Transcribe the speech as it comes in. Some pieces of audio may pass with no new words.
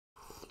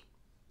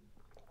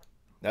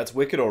That's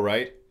wicked,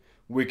 alright.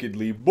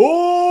 Wickedly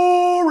boring!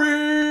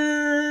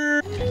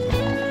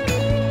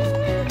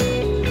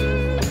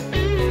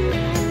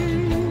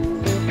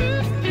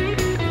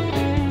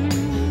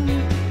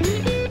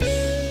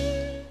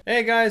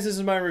 Hey guys, this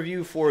is my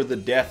review for The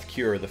Death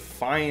Cure, the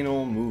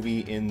final movie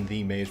in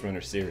the Maze Runner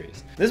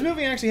series. This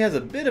movie actually has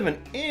a bit of an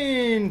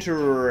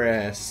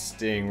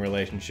interesting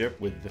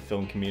relationship with the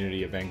film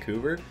community of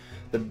Vancouver.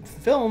 The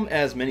film,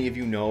 as many of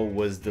you know,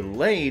 was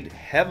delayed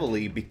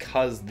heavily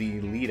because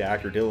the lead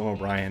actor, Dylan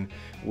O'Brien,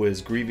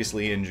 was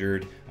grievously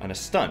injured on a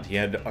stunt. He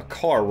had a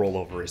car roll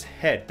over his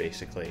head,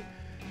 basically.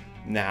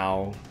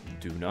 Now,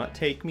 do not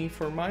take me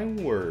for my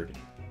word,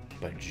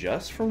 but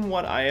just from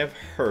what I have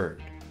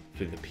heard,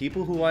 through the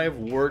people who I have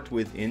worked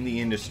with in the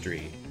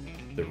industry,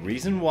 the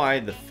reason why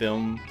the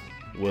film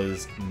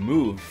was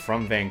moved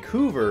from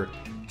Vancouver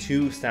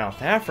to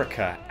South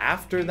Africa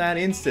after that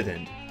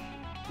incident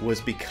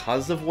was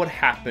because of what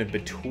happened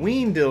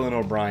between Dylan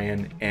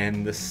O'Brien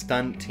and the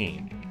stunt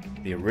team.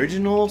 The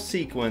original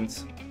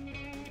sequence,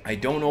 I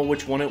don't know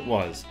which one it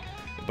was,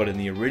 but in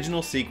the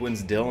original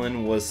sequence,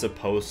 Dylan was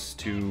supposed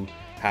to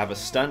have a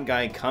stunt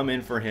guy come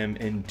in for him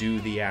and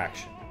do the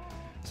action.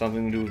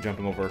 Something to do with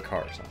jumping over a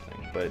car or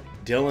something. But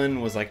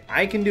Dylan was like,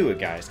 I can do it,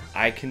 guys.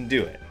 I can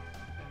do it.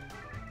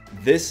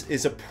 This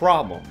is a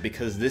problem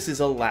because this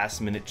is a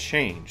last minute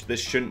change.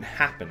 This shouldn't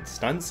happen.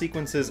 Stunt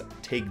sequences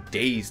take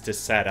days to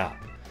set up.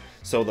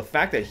 So the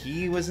fact that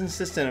he was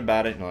insistent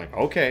about it, and like,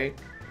 okay,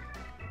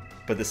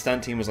 but the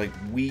stunt team was like,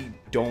 we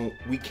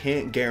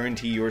can't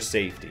guarantee your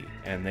safety.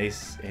 And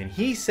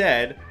he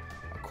said,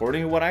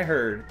 according to what I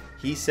heard,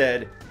 he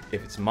said,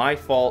 if it's my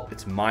fault,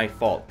 it's my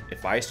fault.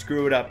 If I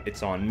screw it up,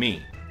 it's on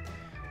me.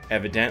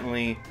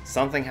 Evidently,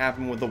 something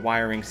happened with the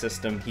wiring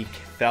system. He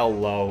fell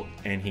low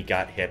and he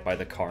got hit by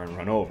the car and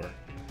run over.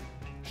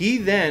 He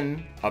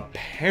then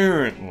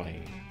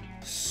apparently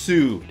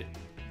sued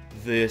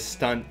the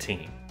stunt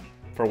team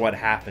for what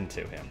happened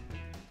to him.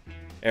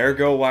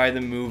 Ergo why the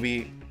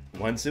movie,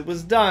 once it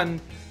was done,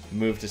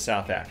 moved to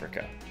South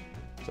Africa.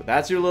 So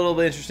that's your little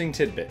interesting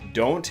tidbit.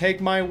 Don't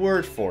take my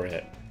word for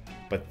it,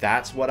 but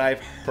that's what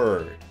I've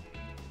heard.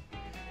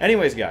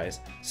 Anyways, guys,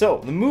 so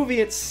the movie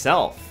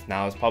itself,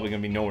 now it's probably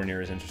going to be nowhere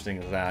near as interesting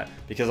as that,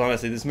 because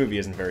honestly, this movie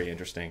isn't very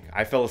interesting.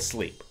 I fell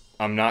asleep.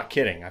 I'm not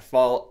kidding. I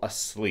fell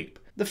asleep.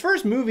 The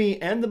first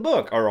movie and the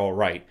book are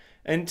alright,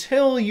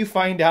 until you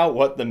find out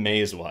what the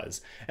maze was.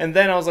 And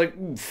then I was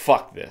like,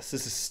 fuck this.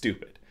 This is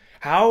stupid.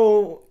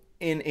 How,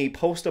 in a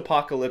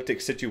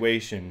post-apocalyptic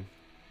situation,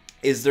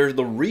 is there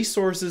the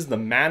resources, the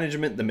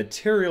management, the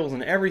materials,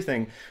 and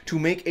everything to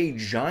make a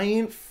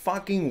giant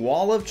fucking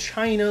wall of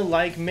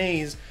China-like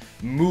maze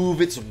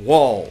move its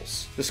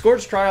walls? The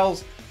Scorch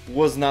Trials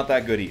was not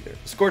that good either.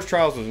 The Scorch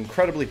Trials was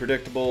incredibly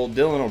predictable.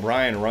 Dylan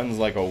O'Brien runs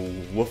like a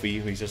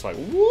woofie. He's just like,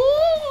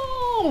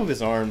 whoa, with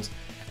his arms.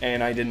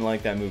 And I didn't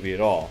like that movie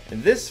at all.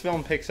 And this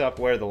film picks up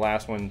where the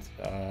last one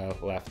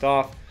left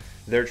off.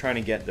 They're trying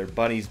to get their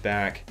buddies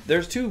back.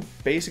 There's two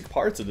basic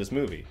parts of this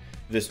movie.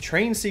 This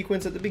train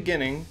sequence at the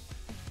beginning,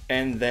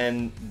 and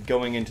then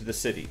going into the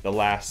city, the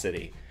last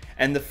city.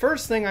 And the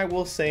first thing I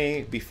will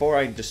say before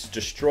I just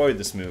destroy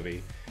this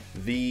movie,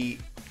 the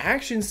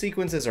action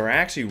sequences are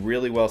actually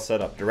really well set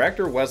up.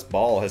 Director Wes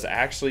Ball has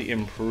actually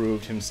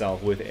improved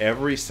himself with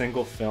every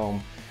single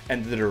film,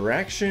 and the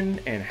direction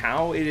and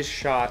how it is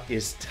shot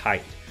is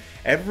tight.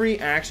 Every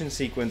action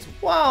sequence,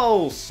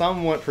 while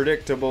somewhat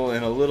predictable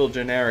and a little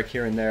generic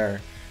here and there,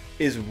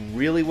 is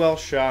really well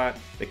shot.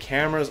 The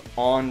camera's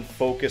on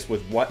focus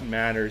with what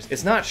matters.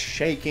 It's not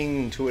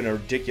shaking to a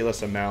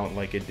ridiculous amount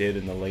like it did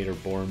in the later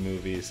Bourne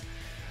movies,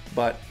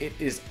 but it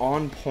is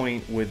on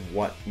point with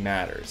what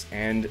matters.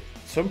 And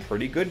some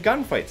pretty good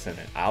gunfights in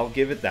it. I'll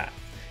give it that.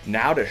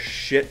 Now to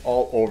shit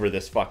all over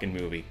this fucking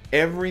movie.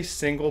 Every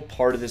single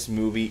part of this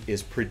movie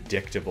is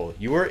predictable.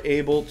 You are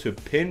able to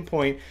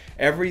pinpoint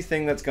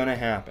everything that's gonna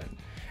happen.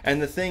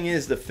 And the thing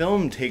is, the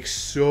film takes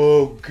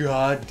so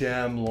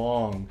goddamn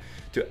long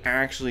to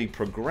actually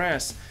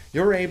progress.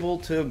 You're able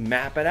to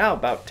map it out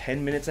about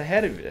 10 minutes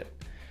ahead of it.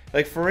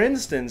 Like, for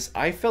instance,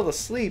 I fell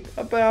asleep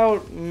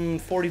about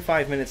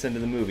 45 minutes into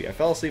the movie. I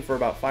fell asleep for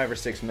about 5 or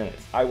 6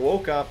 minutes. I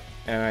woke up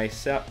and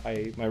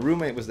my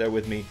roommate was there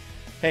with me.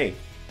 Hey,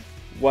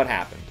 what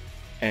happened?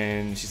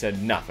 And she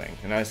said nothing.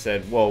 And I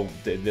said, well,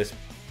 did this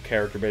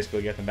character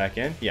basically get them back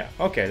in? Yeah,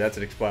 okay, that's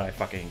what I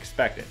fucking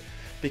expected.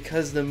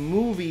 Because the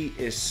movie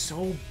is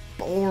so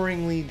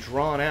boringly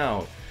drawn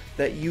out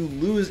that you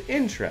lose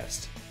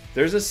interest.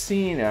 There's a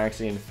scene,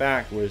 actually, in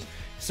fact, where it's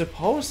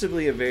supposed to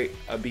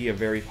be a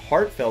very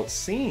heartfelt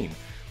scene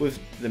with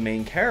the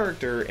main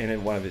character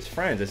and one of his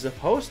friends. It's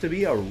supposed to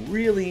be a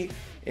really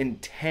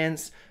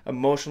intense,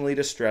 emotionally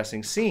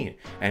distressing scene.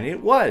 And it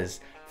was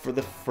for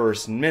the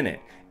first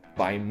minute.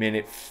 By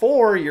minute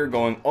 4, you're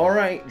going,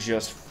 alright,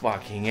 just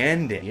fucking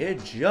end it.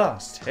 It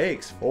just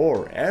takes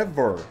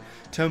forever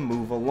to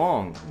move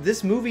along.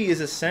 This movie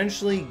is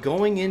essentially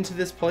going into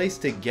this place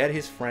to get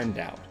his friend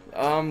out.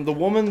 The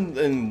woman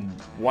in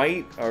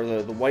white, or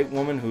the white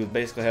woman who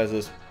basically has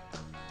this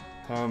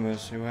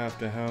Thomas, you have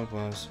to help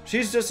us.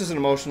 She's just as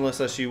emotionless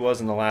as she was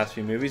in the last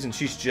few movies, and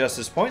she's just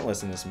as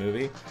pointless in this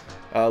movie.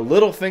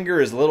 Littlefinger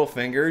is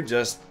Littlefinger,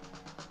 just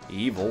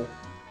evil.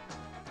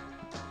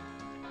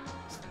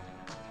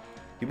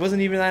 He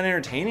wasn't even that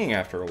entertaining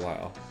after a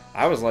while.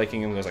 I was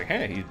liking him. I was like,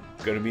 hey,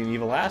 he's gonna be an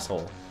evil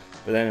asshole.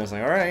 But then it was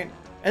like, all right.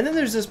 And then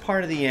there's this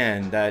part of the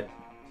end that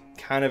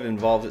kind of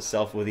involves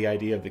itself with the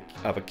idea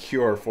of a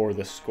cure for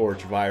the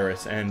Scourge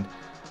virus. And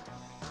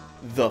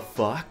the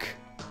fuck?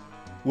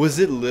 Was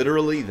it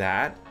literally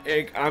that?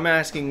 I'm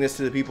asking this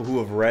to the people who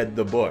have read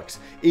the books.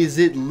 Is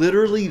it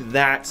literally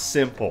that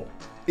simple?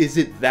 Is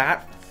it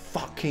that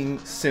fucking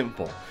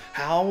simple?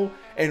 How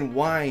and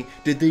why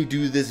did they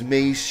do this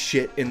maze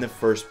shit in the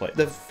first place?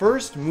 The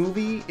first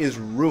movie is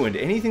ruined.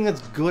 Anything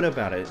that's good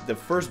about it, the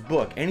first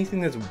book,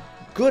 anything that's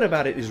good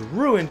about it is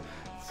ruined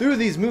through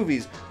these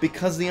movies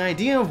because the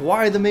idea of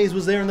why the maze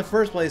was there in the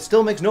first place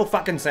still makes no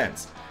fucking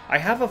sense. I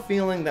have a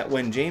feeling that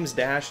when James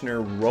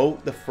Dashner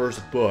wrote the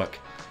first book,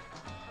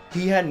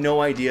 he had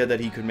no idea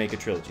that he could make a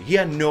trilogy. He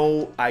had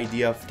no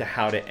idea to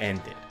how to end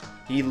it.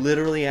 He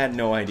literally had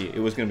no idea. It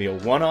was going to be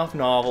a one-off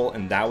novel,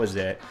 and that was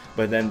it.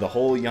 But then the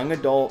whole young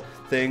adult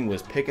thing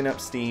was picking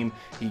up steam.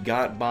 He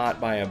got bought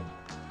by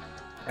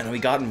he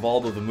got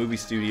involved with a movie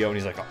studio, and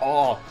he's like,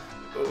 oh,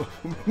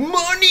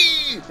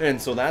 money! And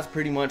so that's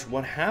pretty much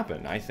what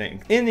happened, I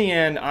think. In the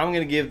end, I'm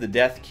going to give The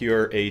Death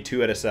Cure a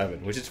 2 out of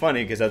 7, which is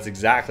funny because that's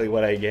exactly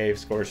what I gave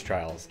Scourge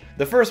Trials.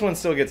 The first one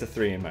still gets a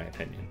 3 in my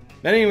opinion.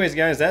 But anyways,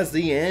 guys, that's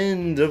the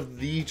end of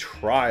the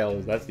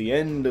trials. That's the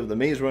end of the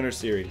Maze Runner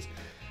series.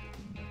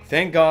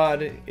 Thank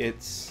God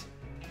it's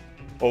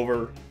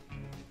over.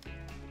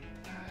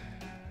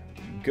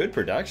 Good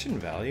production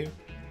value.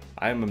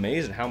 I'm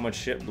amazed at how much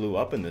shit blew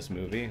up in this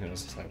movie. And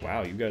it's just like,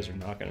 wow, you guys are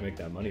not going to make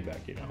that money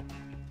back, you know.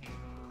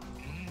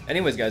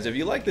 Anyways, guys, if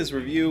you like this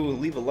review,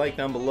 leave a like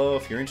down below.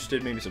 If you're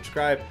interested, maybe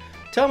subscribe.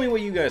 Tell me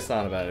what you guys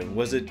thought about it.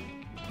 Was it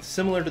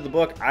similar to the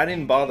book? I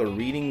didn't bother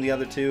reading the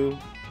other two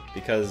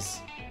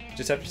because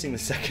just after seeing the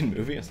second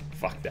movie, I was like,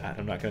 fuck that.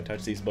 I'm not going to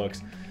touch these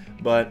books.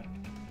 But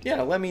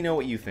yeah, let me know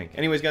what you think.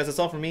 Anyways, guys, that's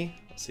all from me.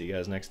 I'll see you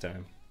guys next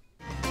time.